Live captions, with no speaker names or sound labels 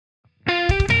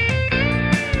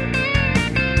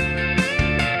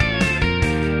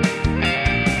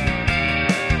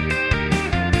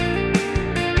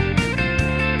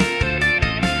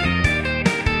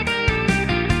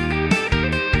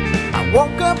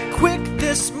quick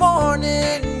this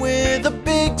morning with a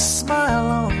big smile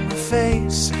on my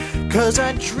face, 'cause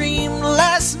I dreamed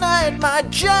last night my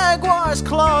Jaguars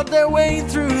clawed their way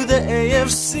through the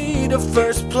AFC to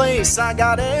first place. I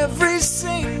got every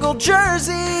single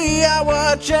jersey, I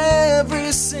watch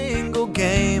every single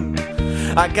game.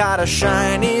 I got a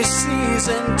shiny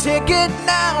season ticket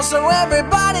now, so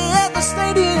everybody at the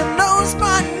stadium knows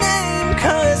my name.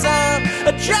 'Cause I'm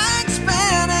a Jags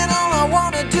fan and all I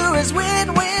wanna do is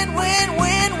win, win, win,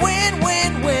 win, win,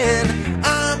 win, win.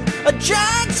 I'm a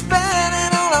Jags fan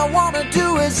and all I wanna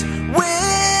do is win.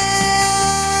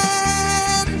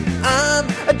 I'm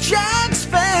a Jags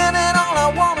fan and all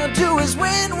I wanna do is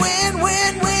win, win,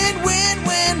 win, win, win,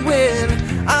 win,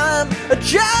 win. I'm a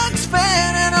Jags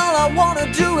fan and all I wanna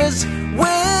do is win.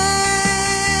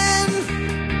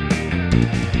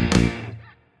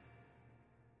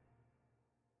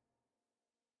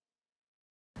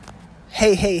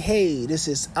 Hey, this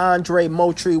is Andre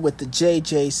Moultrie with the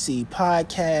JJC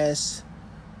podcast.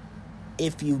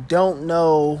 If you don't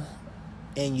know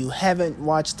and you haven't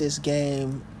watched this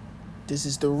game, this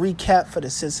is the recap for the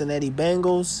Cincinnati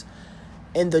Bengals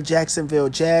and the Jacksonville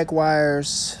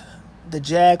Jaguars. The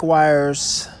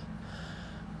Jaguars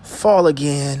fall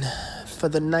again for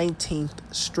the 19th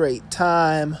straight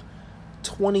time,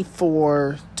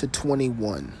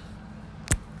 24-21.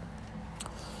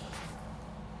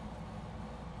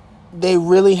 They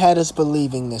really had us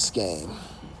believing this game.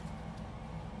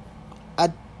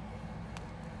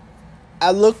 I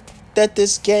looked at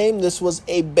this game. This was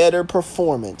a better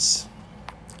performance.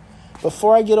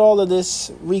 Before I get all of this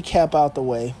recap out the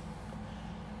way,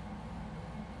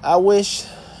 I wish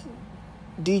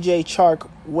DJ Chark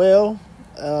well.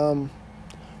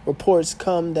 Reports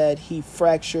come that he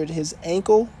fractured his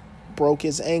ankle, broke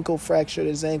his ankle, fractured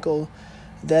his ankle.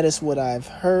 That is what I've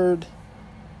heard.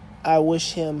 I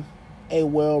wish him a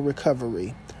well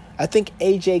recovery. I think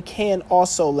AJ Can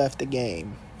also left the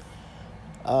game.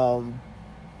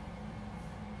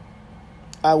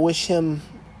 I wish him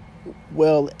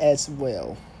well as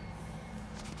well.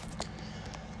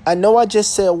 I know I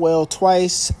just said well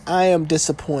twice. I am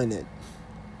disappointed.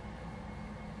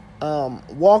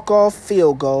 Walk-off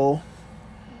field goal.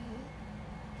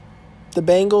 The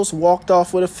Bengals walked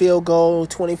off with a field goal,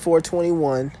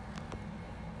 24-21.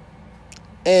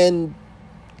 And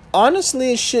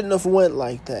honestly, it shouldn't have went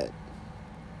like that.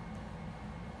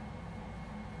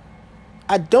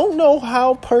 I don't know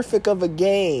how perfect of a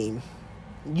game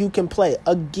you can play.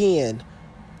 Again,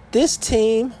 this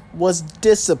team was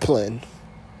disciplined.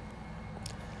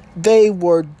 They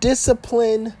were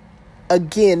disciplined.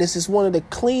 Again, this is one of the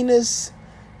cleanest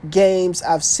games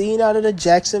I've seen out of the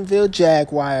Jacksonville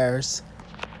Jaguars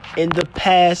in the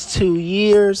past 2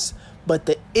 years. But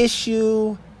the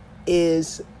issue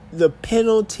is the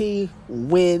penalty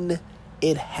when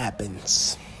it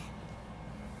happens.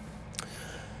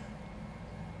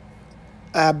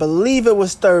 I believe it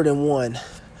was 3rd and 1.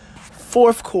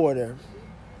 Fourth quarter.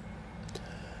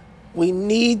 We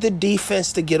need the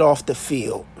defense to get off the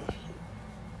field.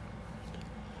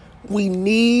 We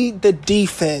need the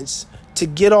defense to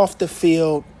get off the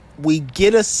field. We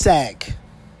get a sack.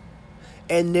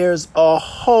 And there's a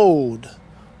hold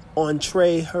on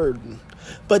Trey Herndon.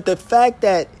 But the fact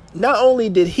that not only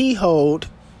did he hold,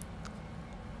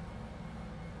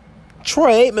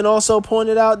 Troy Aikman also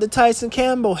pointed out that Tyson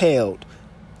Campbell held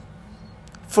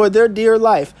for their dear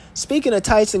life. Speaking of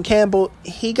Tyson Campbell,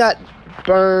 he got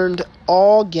burned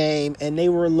all game and they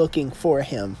were looking for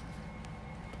him.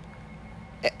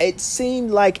 It seemed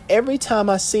like every time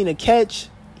I seen a catch,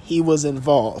 he was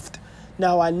involved.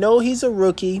 Now, I know he's a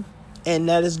rookie and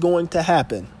that is going to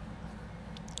happen.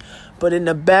 But in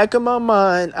the back of my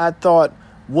mind, I thought,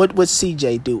 what would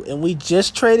CJ do? And we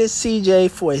just traded CJ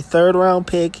for a 3rd-round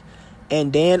pick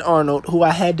and Dan Arnold, who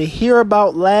I had to hear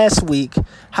about last week,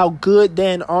 how good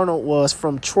Dan Arnold was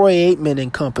from Troy Aikman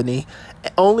and company,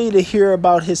 only to hear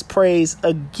about his praise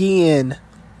again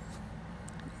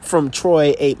from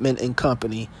Troy Aikman and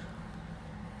company.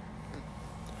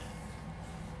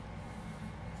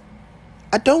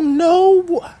 I don't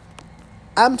know.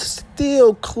 I'm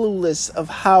still clueless of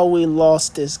how we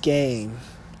lost this game.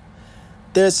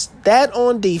 There's that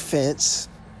on defense.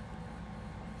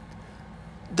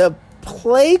 The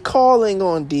play calling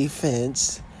on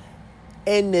defense.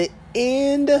 And the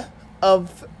end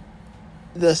of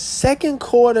the second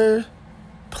quarter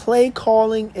play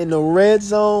calling in the red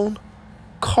zone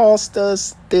cost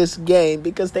us this game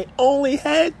because they only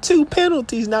had 2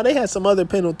 penalties. Now, they had some other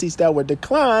penalties that were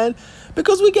declined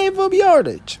because we gave up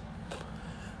yardage.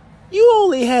 You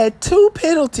only had 2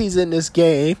 penalties in this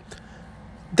game.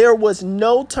 There was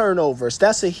no turnovers.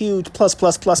 That's a huge plus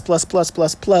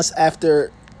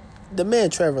after the man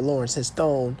Trevor Lawrence has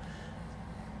thrown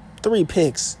 3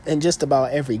 picks in just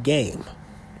about every game.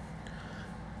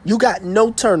 You got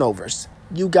no turnovers.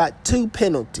 You got 2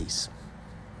 penalties.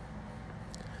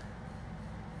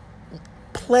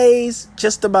 Plays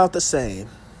just about the same.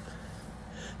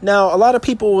 Now, a lot of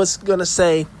people was going to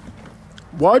say,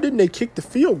 why didn't they kick the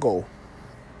field goal?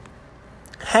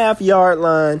 Half-yard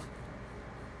line.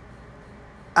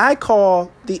 I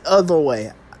call the other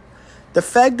way. The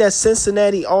fact that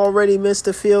Cincinnati already missed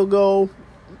a field goal,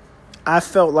 I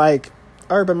felt like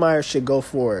Urban Meyer should go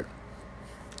for it.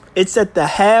 It's at the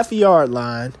half-yard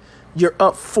line. You're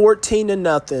up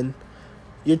 14-0.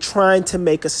 You're trying to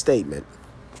make a statement.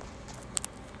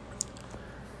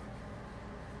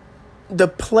 The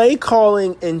play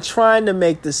calling and trying to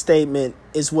make the statement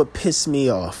is what pissed me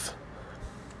off.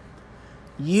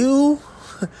 You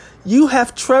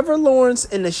have Trevor Lawrence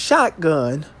in the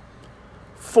shotgun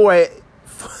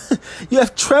you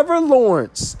have Trevor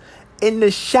Lawrence in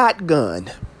the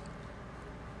shotgun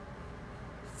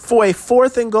for a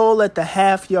 4th and goal at the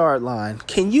half-yard line.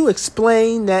 Can you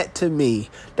explain that to me?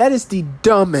 That is the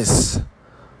dumbest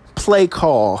play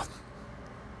call.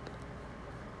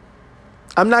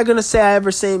 I'm not going to say I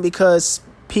ever seen, because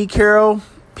Pete Carroll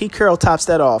tops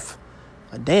that off.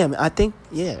 Damn, I think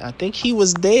he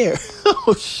was there.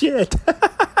 Oh, shit.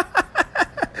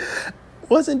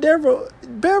 Wasn't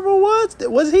Beverly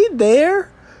was he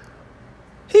there?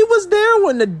 He was there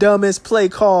when the dumbest play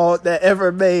call that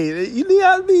ever made. You know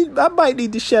what I mean? I might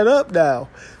need to shut up now.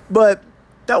 But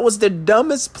that was the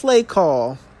dumbest play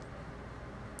call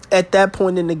at that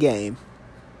point in the game.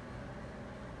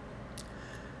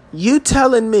 You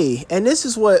telling me, and this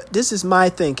is my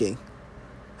thinking,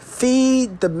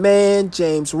 feed the man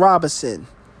James Robinson.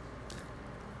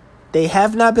 They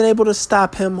have not been able to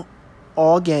stop him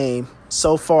all game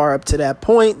so far up to that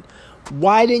point.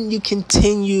 Why didn't you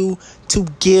continue to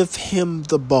give him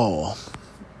the ball?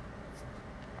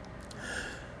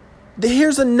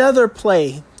 Here's another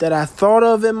play that I thought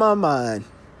of in my mind.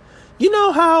 You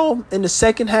know how in the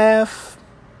second half,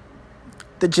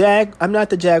 the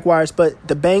Jaguars, but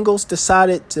the Bengals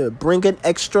decided to bring an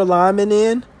extra lineman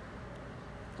in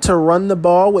to run the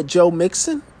ball with Joe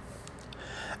Mixon?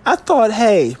 I thought,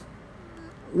 hey,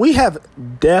 we have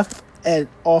depth at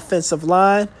offensive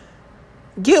line.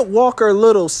 Get Walker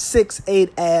Little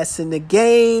 6'8" ass in the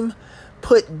game.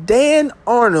 Put Dan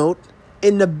Arnold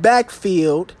in the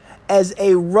backfield as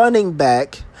a running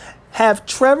back. Have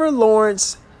Trevor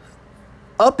Lawrence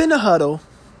up in the huddle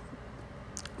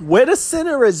where the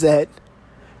center is at.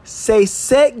 Say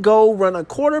set, go, run a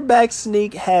quarterback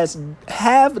sneak.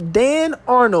 Have Dan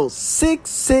Arnold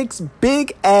 6'6"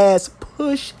 big ass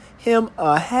push him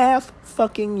a half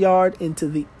fucking yard into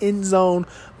the end zone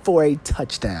for a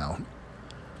touchdown.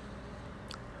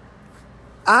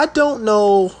 I don't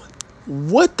know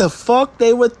what the fuck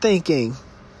they were thinking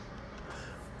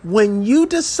when you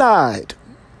decide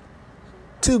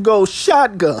to go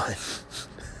shotgun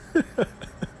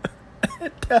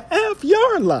at the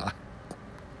half-yard line.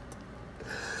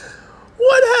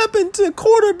 What happened to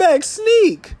quarterback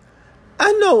sneak?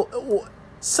 I know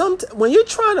when you're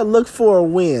trying to look for a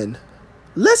win,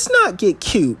 let's not get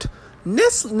cute.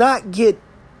 Let's not get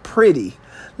pretty.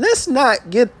 Let's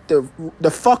not get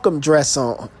the fuck 'em dress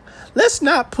on. Let's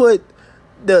not put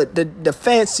the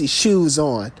fancy shoes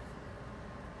on.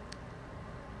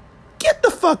 Get the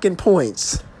fucking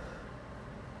points.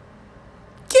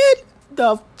 Get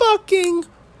the fucking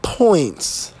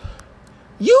points.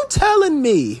 You telling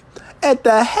me at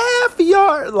the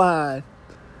half-yard line,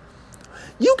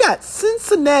 you got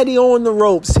Cincinnati on the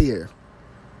ropes here,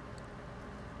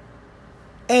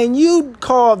 and you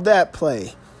called that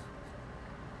play.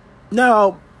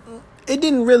 Now, it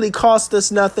didn't really cost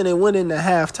us nothing. It went into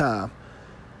halftime.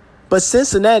 But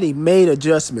Cincinnati made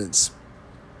adjustments.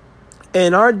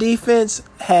 And our defense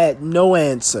had no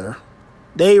answer.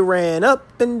 They ran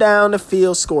up and down the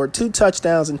field, scored 2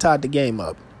 touchdowns, and tied the game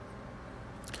up.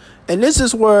 And this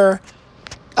is where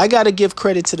I got to give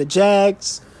credit to the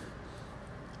Jags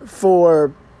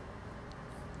for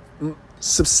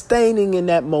sustaining in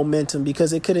that momentum,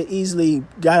 because it could have easily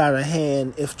got out of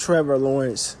hand if Trevor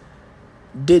Lawrence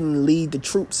didn't lead the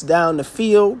troops down the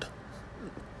field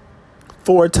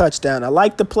for a touchdown. I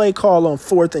like the play call on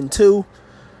 4th and 2.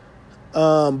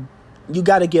 You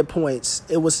got to get points.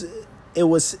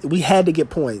 We had to get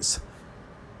points.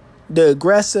 The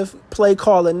aggressive play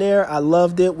call in there, I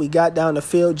loved it. We got down the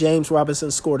field. James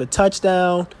Robinson scored a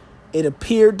touchdown. It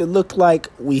appeared to look like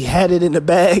we had it in the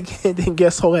bag. And then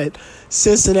guess what?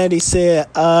 Cincinnati said,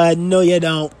 no, you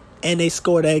don't. And they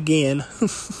scored again.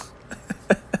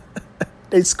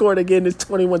 They scored again. It's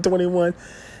 21-21.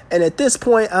 And at this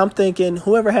point, I'm thinking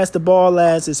whoever has the ball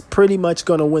last is pretty much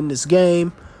going to win this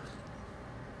game.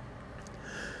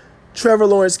 Trevor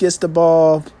Lawrence gets the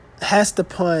ball, has to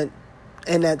punt,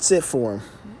 and that's it for him.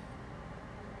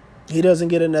 He doesn't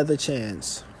get another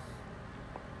chance.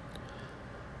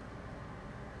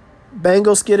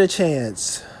 Bengals get a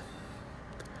chance.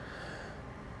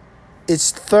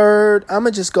 It's third. I'm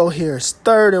going to just go here. It's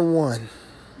 3rd and 1.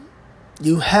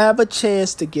 You have a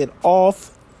chance to get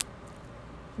off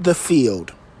the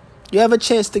field. You have a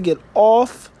chance to get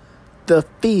off the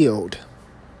field.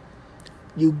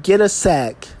 You get a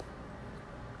sack.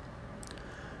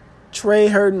 Trey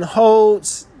Herndon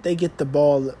holds. They get the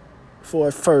ball for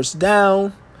a first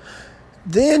down.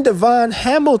 Then Devon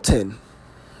Hamilton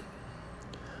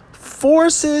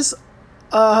forces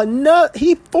a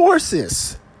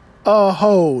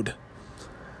hold.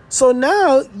 So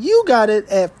now you got it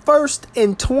at 1st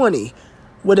and 20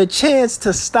 with a chance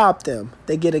to stop them.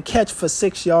 They get a catch for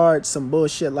 6 yards, some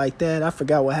bullshit like that. I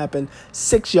forgot what happened.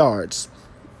 6 yards.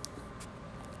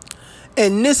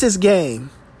 And this is game.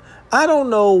 I don't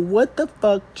know what the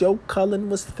fuck Joe Cullen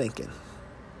was thinking.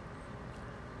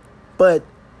 But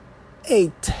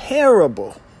a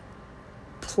terrible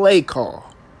play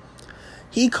call.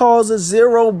 He calls a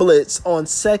zero blitz on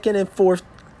 2nd and 4.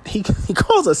 He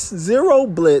calls a zero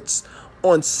blitz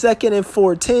on 2nd and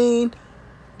 14.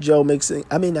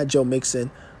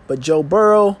 Joe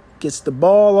Burrow gets the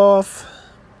ball off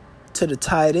to the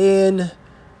tight end.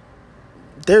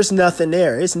 There's nothing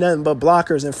there. It's nothing but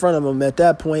blockers in front of him at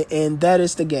that point, and that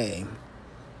is the game.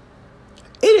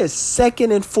 It is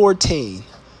 2nd and 14.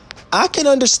 I can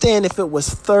understand if it was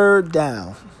 3rd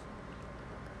down.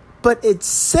 But it's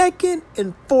 2nd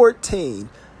and 14.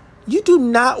 You do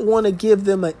not want to give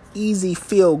them an easy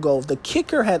field goal. The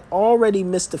kicker had already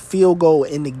missed a field goal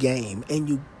in the game, and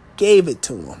you gave it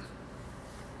to him.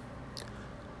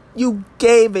 You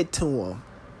gave it to him.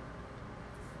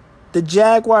 The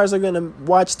Jaguars are going to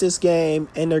watch this game,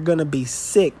 and they're going to be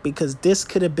sick because this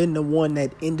could have been the one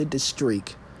that ended the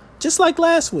streak. Just like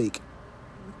last week.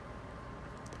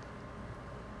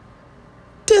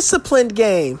 Disciplined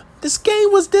game. This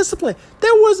game was disciplined.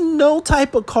 There was no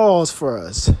type of calls for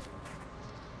us.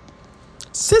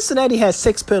 Cincinnati had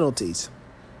 6 penalties.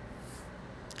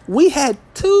 We had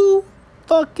 2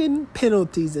 fucking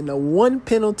penalties, and the one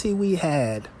penalty we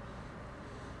had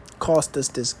cost us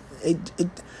this.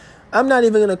 I'm not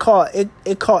even gonna call it.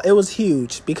 It was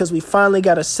huge because we finally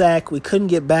got a sack. We couldn't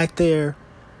get back there,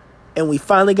 and we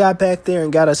finally got back there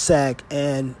and got a sack.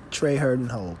 And Trey Herndon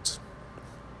holds.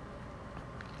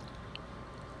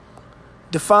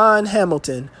 Devon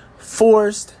Hamilton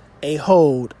forced a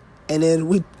hold, and then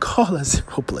we call a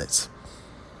zero blitz.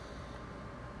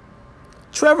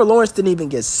 Trevor Lawrence didn't even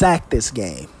get sacked this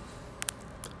game.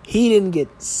 He didn't get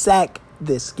sacked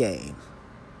this game.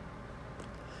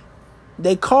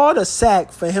 They called a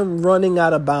sack for him running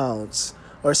out of bounds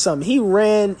or something. He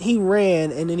ran,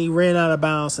 and then he ran out of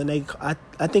bounds, and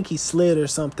I think he slid or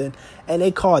something, and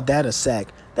they called that a sack.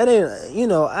 That ain't,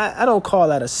 I don't call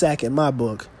that a sack in my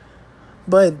book.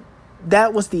 But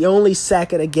that was the only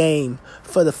sack of the game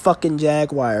for the fucking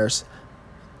Jaguars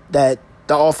that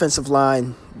the offensive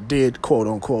line did, quote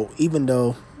unquote, even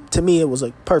though to me it was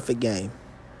a perfect game.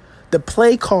 The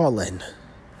play calling,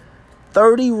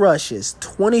 30 rushes,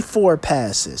 24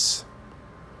 passes,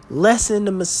 lessen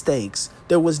the mistakes.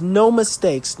 There was no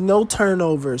mistakes, no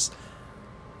turnovers.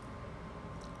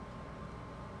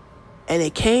 And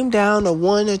it came down to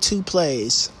 1 or 2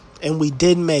 plays, and we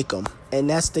didn't make them. And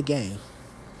that's the game.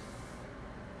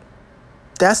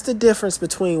 That's the difference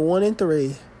between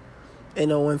 1-3 and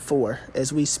 0-4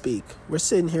 as we speak. We're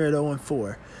sitting here at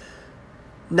 0-4.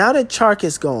 Now that Chark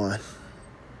is gone,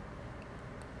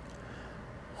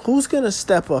 who's going to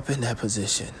step up in that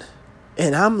position?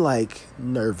 And I'm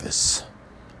nervous.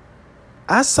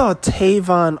 I saw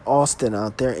Tavon Austin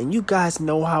out there, and you guys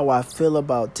know how I feel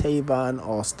about Tavon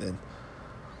Austin.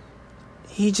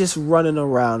 He just running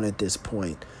around at this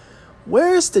point.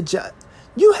 Where's the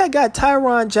you had got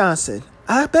Tyron Johnson.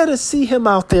 I better see him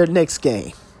out there next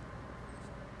game.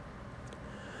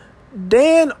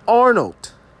 Dan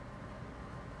Arnold.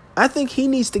 I think he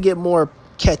needs to get more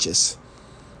catches.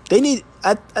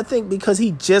 I think because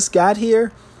he just got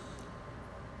here,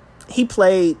 he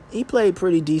played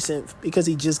pretty decent because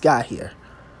he just got here.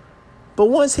 But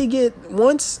once he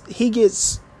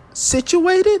gets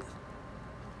situated,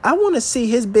 I want to see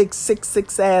his big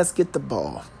 6'6" ass get the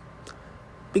ball.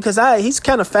 Because he's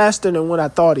kind of faster than what I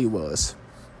thought he was.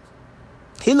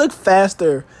 He looked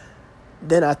faster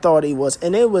than I thought he was.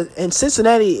 And it was in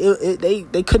Cincinnati,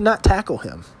 they could not tackle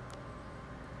him.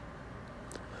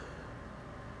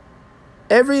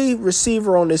 Every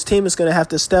receiver on this team is going to have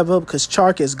to step up because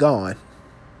Chark is gone.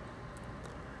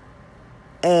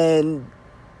 And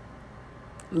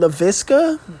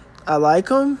LaVisca, I like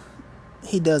him.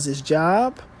 He does his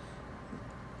job.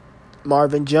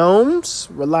 Marvin Jones,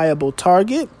 reliable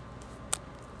target.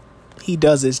 He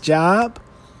does his job.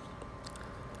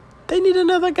 They need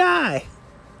another guy.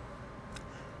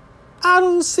 I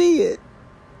don't see it.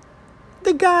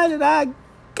 The guy that I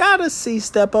gotta see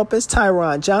step up is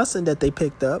Tyron Johnson that they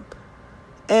picked up.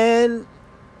 And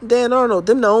Dan Arnold.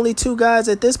 Them the only two guys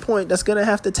at this point that's gonna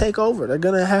have to take over. They're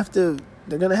gonna have to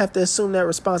assume that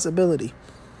responsibility.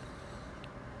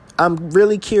 I'm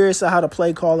really curious of how the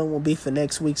play calling will be for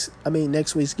next week's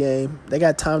game. They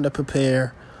got time to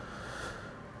prepare.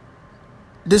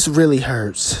 This really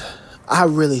hurts. I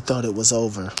really thought it was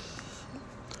over.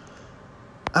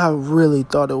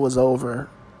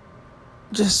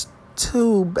 Just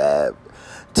 2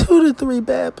 to 3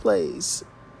 bad plays.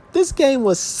 This game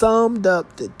was summed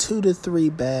up to 2 to 3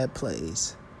 bad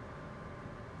plays.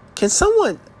 Can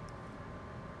someone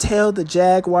tell the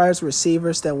Jaguars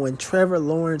receivers that when Trevor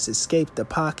Lawrence escaped the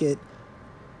pocket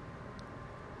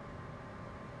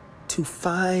to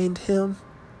find him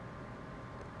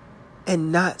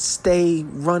and not stay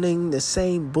running the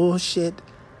same bullshit?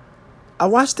 I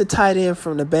watched the tight end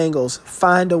from the Bengals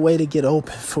find a way to get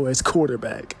open for his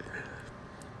quarterback.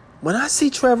 When I see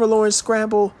Trevor Lawrence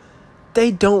scramble,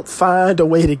 they don't find a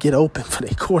way to get open for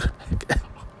their quarterback.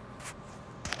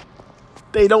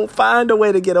 They don't find a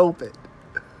way to get open.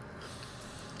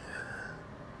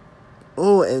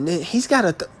 Oh, and then he's got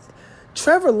to...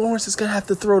 Trevor Lawrence is going to have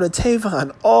to throw to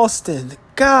Tavon Austin.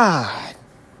 God.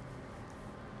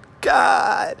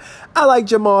 I like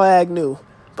Jamal Agnew,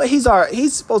 but he's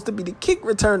supposed to be the kick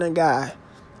returning guy.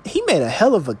 He made a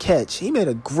hell of a catch. He made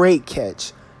a great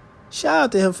catch. Shout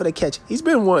out to him for the catch. He's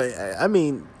been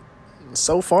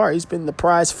so far, he's been the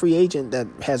prize free agent that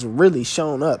has really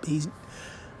shown up.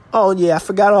 Oh, yeah, I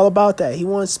forgot all about that. He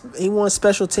won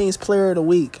Special Teams Player of the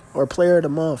Week or Player of the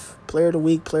Month. Player of the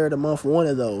Week, Player of the Month, one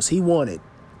of those. He won it.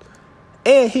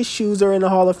 And his shoes are in the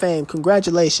Hall of Fame.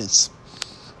 Congratulations.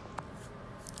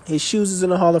 His shoes is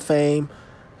in the Hall of Fame.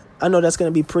 I know that's going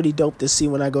to be pretty dope to see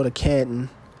when I go to Canton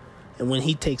and when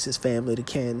he takes his family to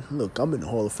Canton. Look, I'm in the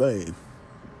Hall of Fame.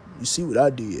 You see what I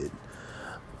did.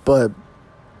 But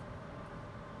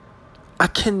I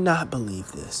cannot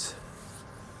believe this.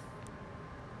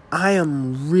 I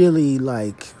am really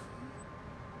I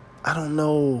don't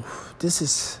know.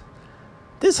 This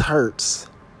hurts.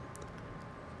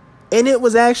 And it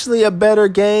was actually a better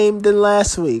game than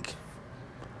last week.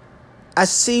 I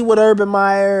see what Urban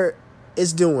Meyer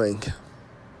is doing.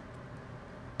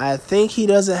 I think he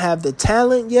doesn't have the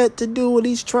talent yet to do what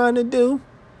he's trying to do.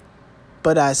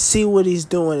 But I see what he's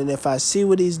doing. And if I see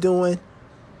what he's doing,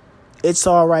 it's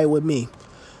all right with me.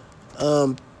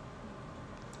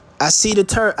 I see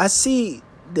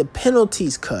the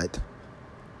penalties cut.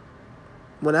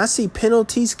 When I see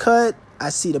penalties cut, I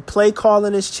see the play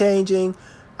calling is changing.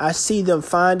 I see them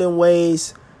finding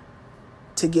ways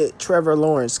to get Trevor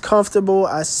Lawrence comfortable.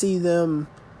 I see them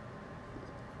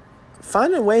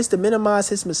finding ways to minimize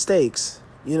his mistakes,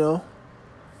 you know.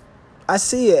 I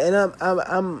see it and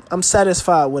I'm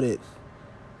satisfied with it.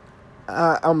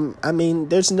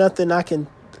 There's nothing I can.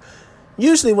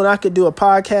 Usually when I could do a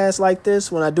podcast like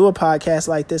this,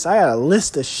 I got a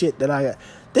list of shit that I got.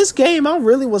 This game, I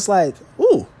really was like,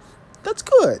 ooh, that's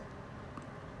good.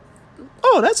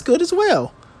 Oh, that's good as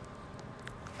well.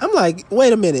 I'm like,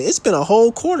 wait a minute. It's been a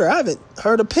whole quarter. I haven't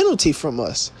heard a penalty from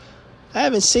us. I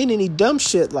haven't seen any dumb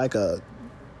shit like a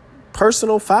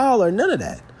personal foul or none of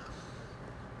that.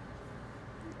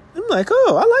 I'm like,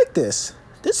 oh, I like this.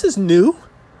 This is new.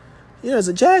 You know, as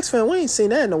a Jags fan, we ain't seen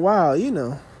that in a while, you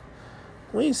know.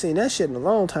 We ain't seen that shit in a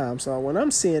long time. So when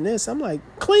I'm seeing this, I'm like,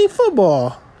 clean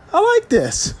football. I like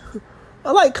this.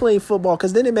 I like clean football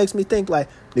because then it makes me think like,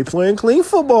 they're playing clean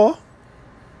football.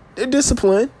 They're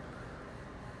disciplined.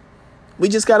 We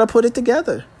just got to put it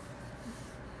together.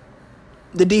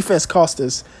 The defense cost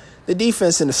us. The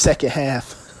defense in the second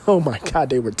half. Oh, my God,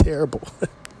 they were terrible.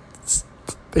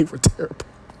 They were terrible.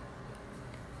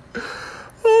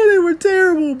 Oh, they were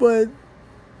terrible, but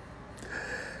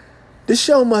the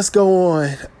show must go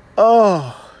on.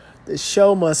 Oh, the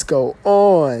show must go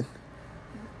on.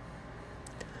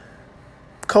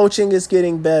 Coaching is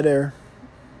getting better.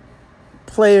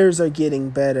 Players are getting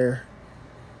better.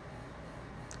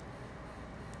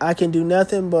 I can do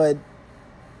nothing but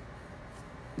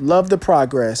love the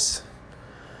progress.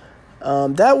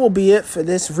 That will be it for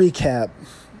this recap.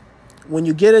 When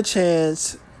you get a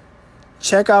chance,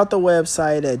 check out the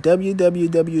website at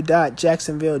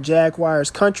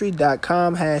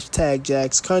www.jacksonvillejaguarscountry.com,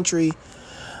 #JagsCountry.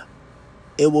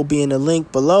 It will be in the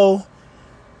link below.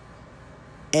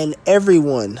 And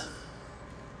everyone,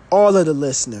 all of the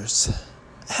listeners,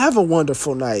 have a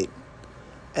wonderful night.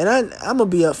 And I'm going to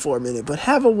be up for a minute, but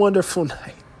have a wonderful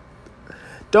night.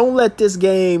 Don't let this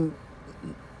game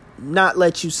not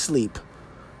let you sleep.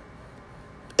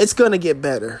 It's going to get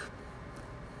better.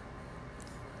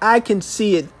 I can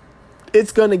see it.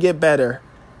 It's going to get better.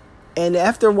 And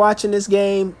after watching this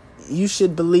game, you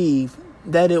should believe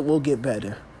that it will get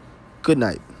better. Good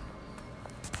night.